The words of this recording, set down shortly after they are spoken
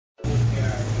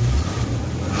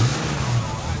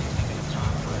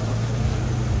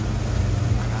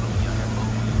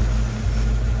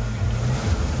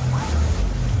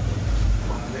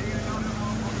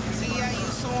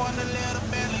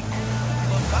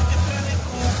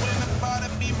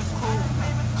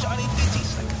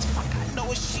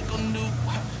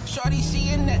Shorty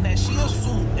seeing that she a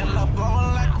suit and love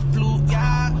blowing like a flute,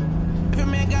 yeah. If a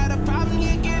man got a problem,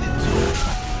 he get it too.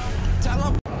 Tell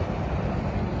him.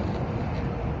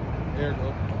 There you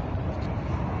go.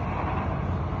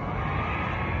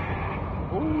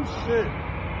 Oh shit.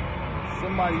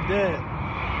 Somebody dead.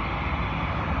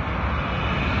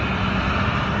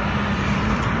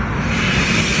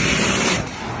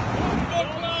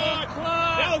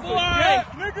 That was a jet,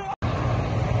 nigga.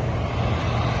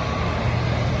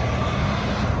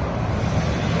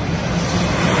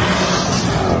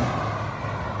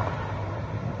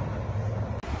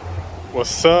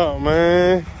 What's up,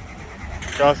 man?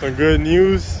 Got some good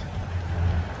news.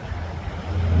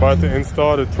 About to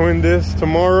install the twin disc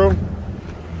tomorrow.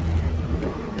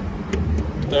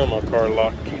 Damn, my car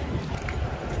locked.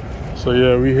 So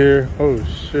yeah, we here. Oh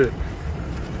shit.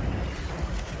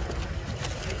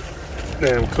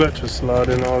 Damn, clutch is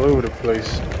sliding all over the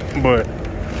place. But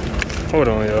hold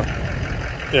on, y'all.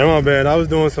 Yeah, my bad. I was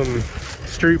doing some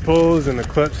street pulls and the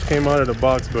clutch came out of the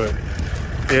box, but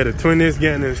yeah, the twin disc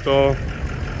getting installed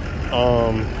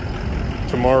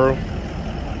tomorrow.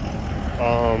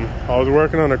 I was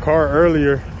working on the car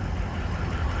earlier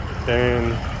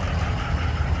and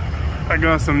I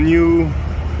got some new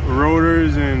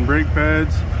rotors and brake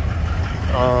pads.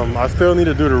 I still need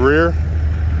to do the rear,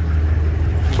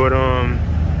 but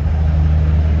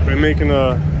we're making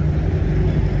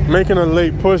a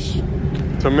late push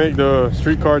to make the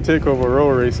streetcar takeover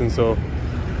road racing. So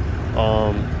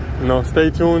you know, stay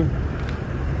tuned.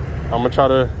 I'm gonna try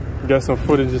to get some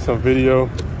footage and some video,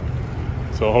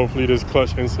 so hopefully this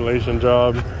clutch installation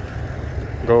job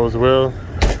goes well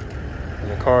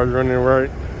and the car's running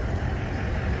right.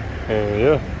 And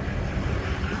yeah,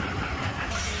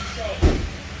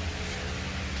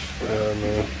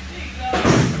 man.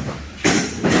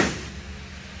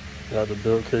 Got the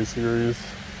build K series,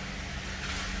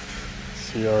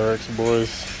 CRX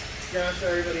boys.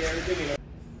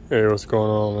 Hey, what's going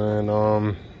on,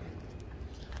 man?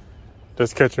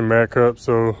 Just catching back up.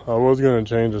 So I was gonna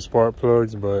change the spark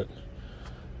plugs, but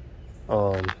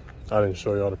I didn't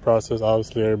show y'all the process.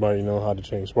 Obviously, everybody know how to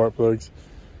change spark plugs.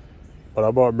 But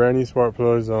I bought brand new spark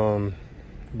plugs,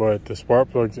 but the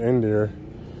spark plugs in there,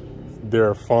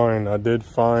 they're fine. I did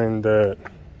find that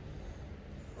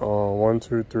 1,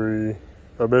 2, 3,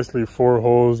 basically 4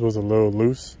 holes was a little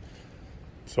loose.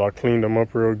 So I cleaned them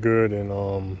up real good, and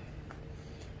I'm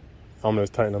gonna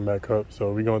tighten them back up.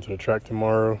 So we going to the track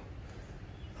tomorrow.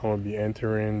 I'm gonna be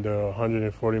entering the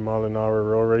 140 mile an hour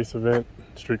road race event,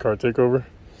 streetcar takeover.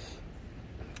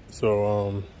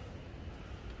 So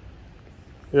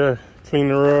yeah, clean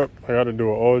her up. I gotta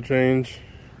do an oil change.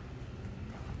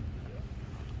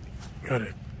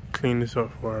 Gotta clean this up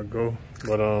before I go.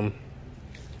 But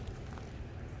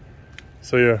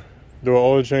so yeah, do an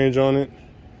oil change on it.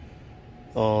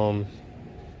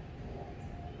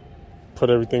 Put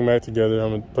everything back together.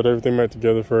 I'm gonna put everything back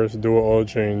together first, do an oil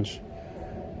change,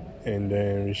 and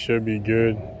then we should be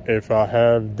good. If I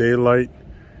have daylight,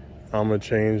 I'm gonna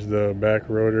change the back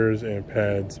rotors and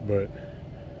pads, but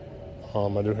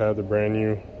I do have the brand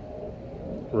new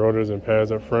rotors and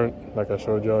pads up front, like I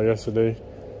showed y'all yesterday.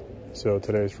 So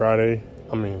today's Friday.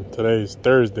 I mean, today's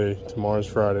Thursday, tomorrow's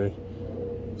Friday.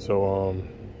 So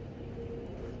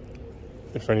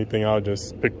if anything, I'll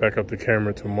just pick back up the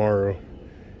camera tomorrow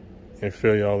and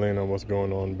fill y'all in on what's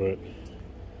going on. But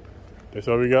that's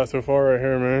all we got so far right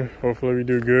here, man. Hopefully we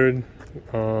do good.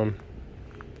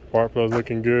 Spark plugs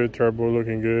looking good, turbo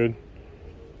looking good.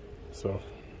 So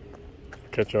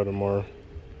catch y'all tomorrow.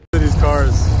 These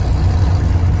cars,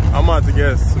 I'm about to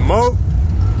get smoked.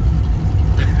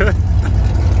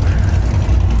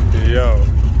 Yo.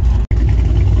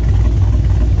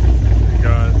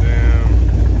 Goddamn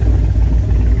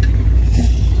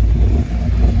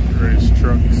race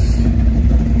trucks.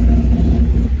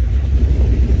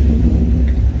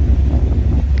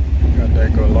 Got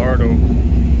that Gallardo.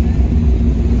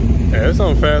 Yeah, there's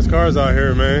some fast cars out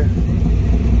here, man.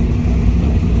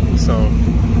 Some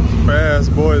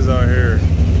fast boys out here.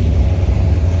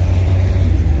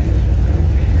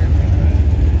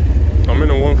 I'm in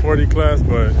the 140 class,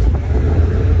 but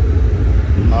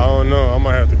I don't know. I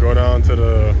might have to go down to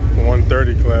the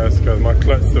 130 class because my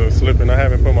clutch still slipping. I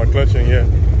haven't put my clutch in yet.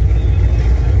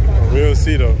 We'll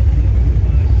see though.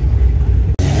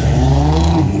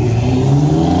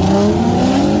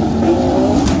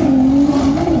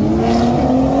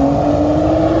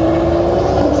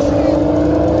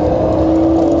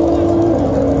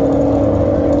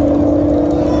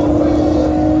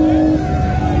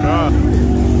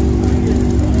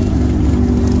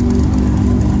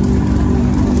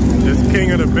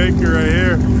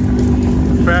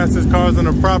 fastest cars on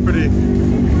the property.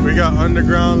 We got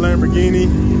underground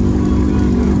Lamborghini.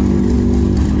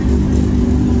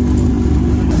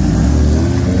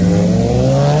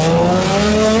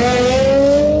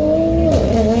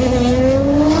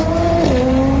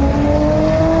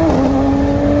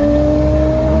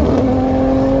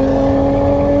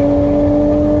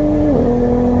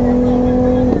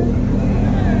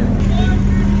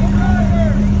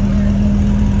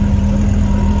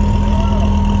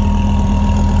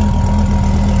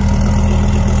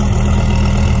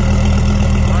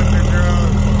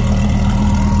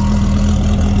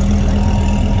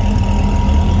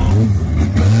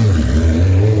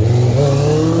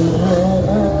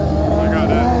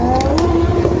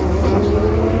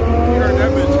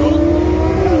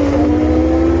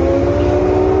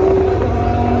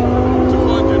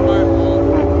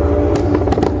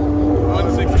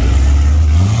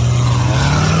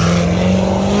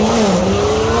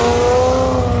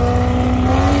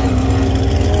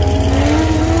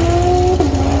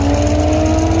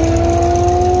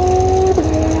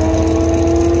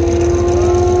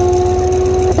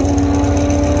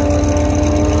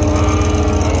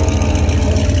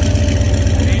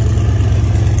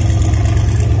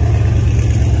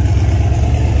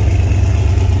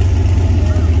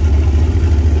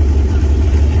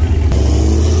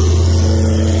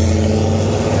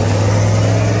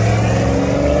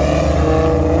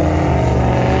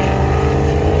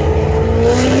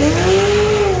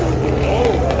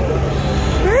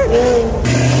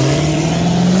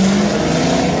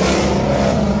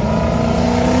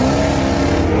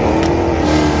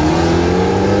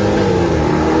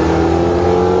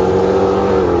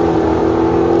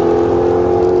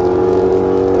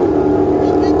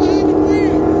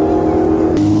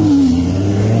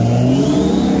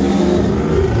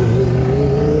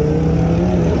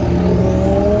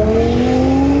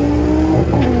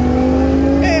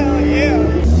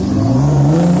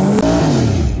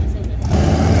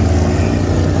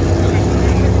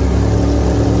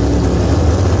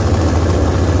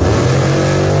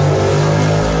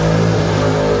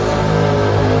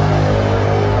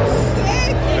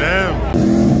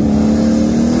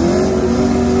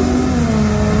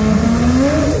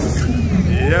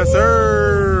 Yes,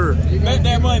 sir. Bet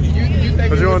that money.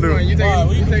 What you want to do? You take it.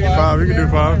 We can Five. We can do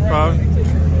five.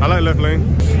 I like left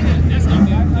lane.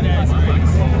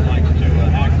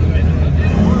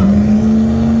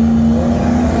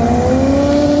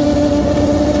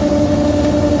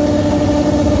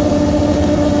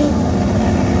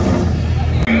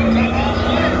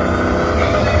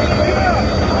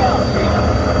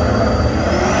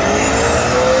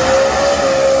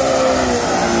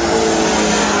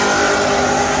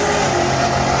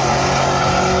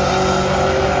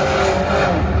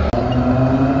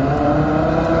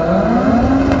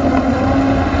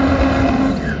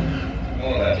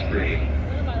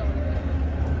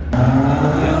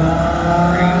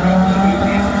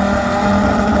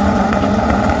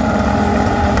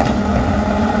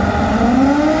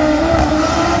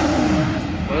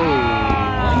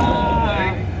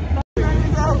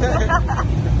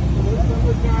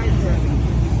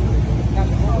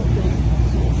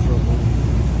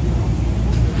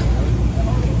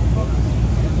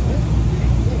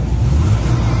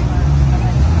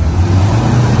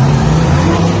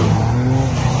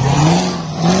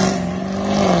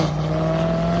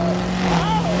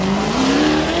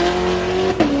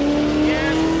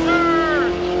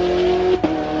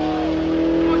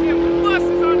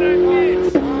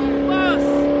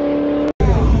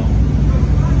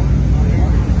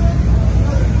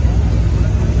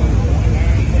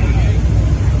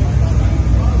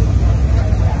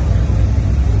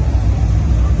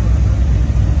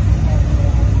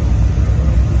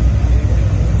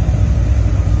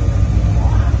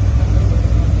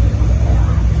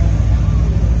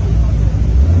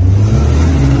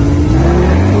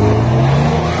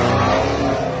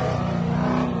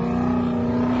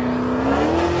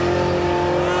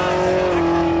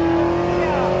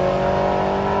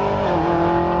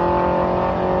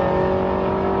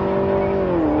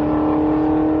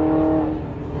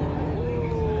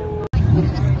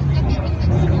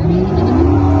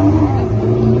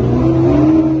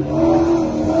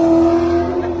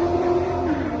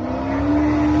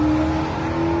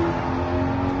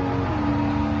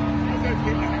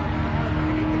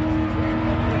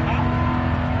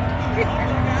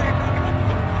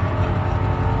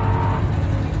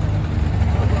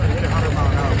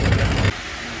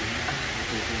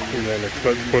 And then the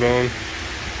clutch put on.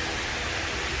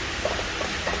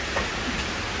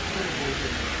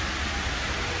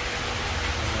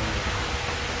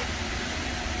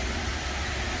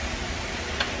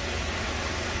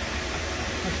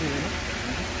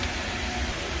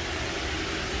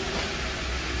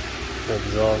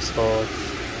 exhaust off.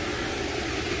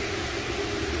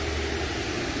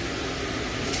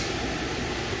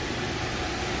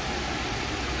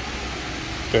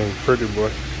 Dang, pretty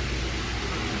boy.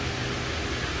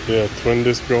 Yeah, twin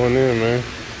disc going in, man.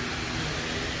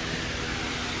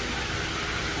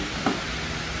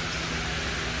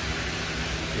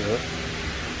 Yep,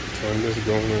 twin disc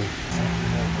going in.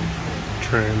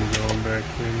 Tram going back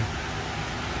in.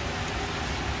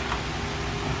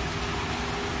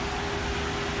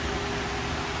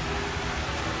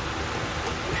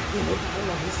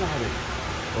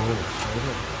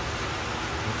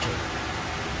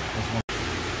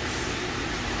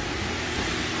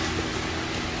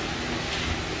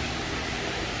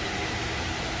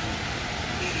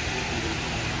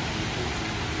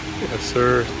 Yes,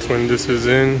 sir. Twin disc is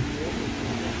in.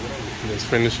 Just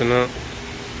finishing up.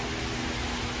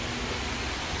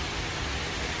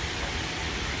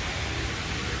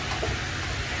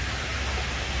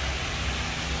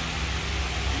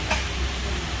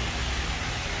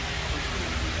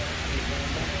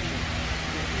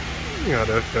 Got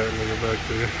that fat nigga back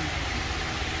there.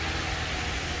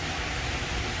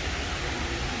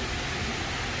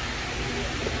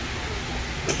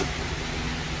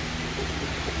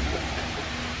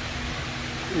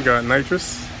 Got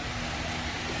nitrous.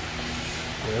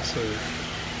 Yes, sir.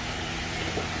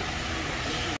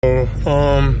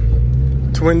 So,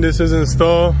 twin disc is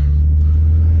installed.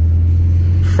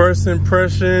 First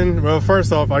impression, well,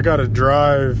 first off, I gotta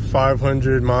drive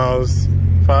 500 miles,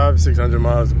 600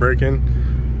 miles braking.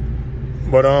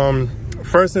 But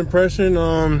first impression,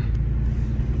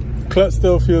 clutch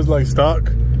still feels like stock.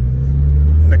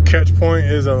 The catch point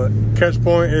is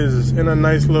in a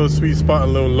nice little sweet spot, a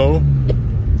little low.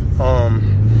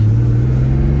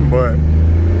 But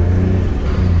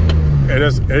it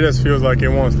just feels like it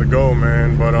wants to go,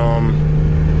 man. But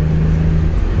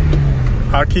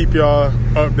I'll keep y'all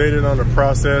updated on the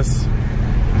process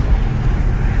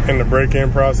and the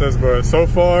break-in process. But so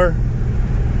far,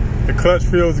 the clutch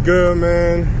feels good,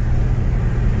 man.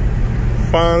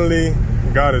 Finally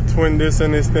got a twin disc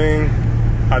in this thing.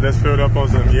 I just filled up on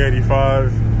some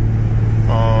E85.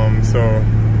 So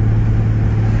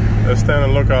let's stand on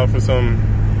the lookout for some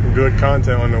good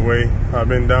content on the way. I've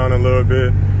been down a little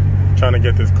bit trying to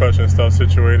get this clutch and stuff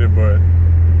situated, but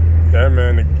yeah,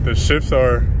 man, the shifts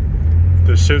are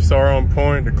on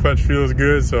point. The clutch feels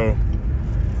good, so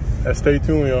let's stay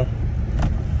tuned, y'all.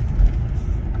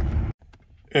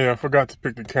 Yeah, I forgot to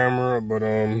pick the camera up, but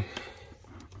I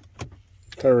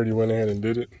already went ahead and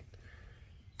did it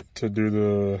to do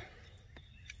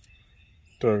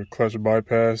the clutch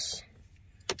bypass,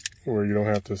 where you don't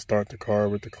have to start the car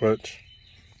with the clutch.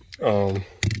 I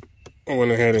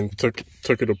went ahead and took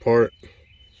it apart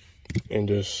and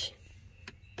just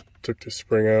took the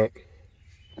spring out.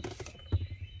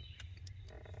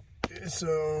 It's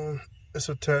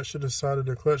attached to the side of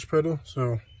the clutch pedal.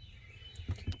 So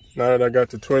now that I got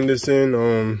the twin disc in,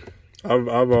 I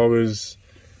was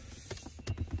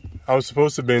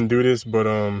supposed to do this, but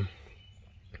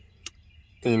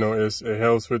you know, it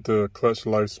helps with the clutch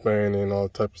lifespan and all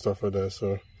type of stuff like that.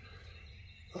 So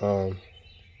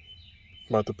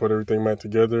about to put everything back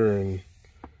together and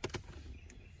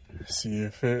see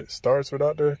if it starts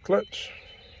without the clutch.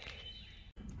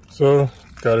 So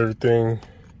got everything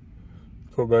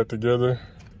put back together.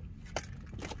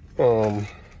 Here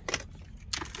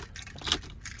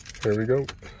we go.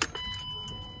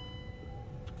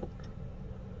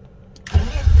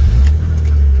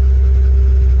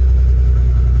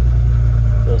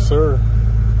 Yes, sir.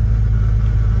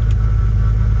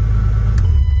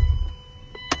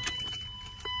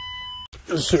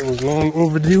 This shit was long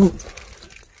overdue.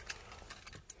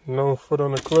 No foot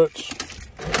on the clutch.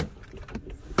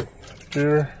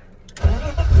 Gear.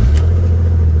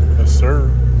 Yes,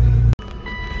 sir.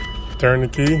 Turn the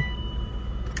key.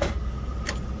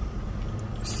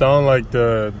 Sound like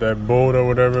that bolt or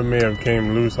whatever may have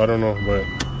came loose. I don't know, but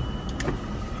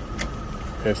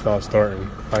it's not starting.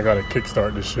 I gotta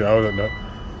kickstart this shit. I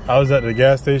was at the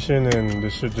gas station and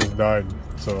this shit just died.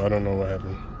 So I don't know what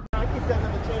happened.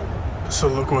 So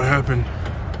look what happened.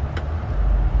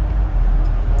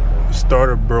 The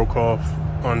starter broke off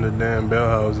on the damn bell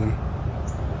housing.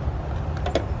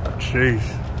 Jeez.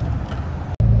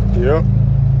 Yep.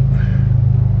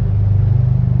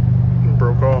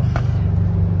 Broke off.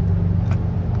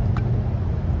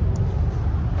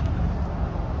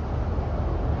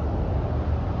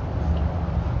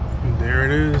 And there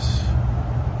it is.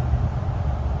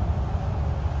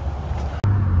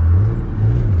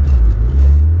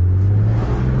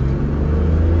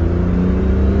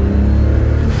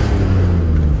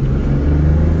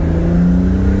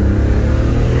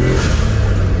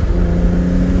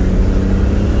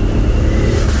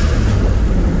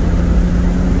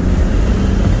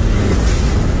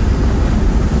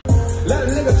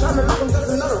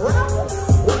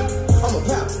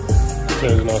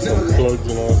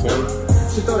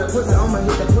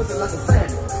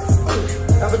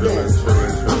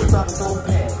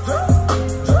 Chilling.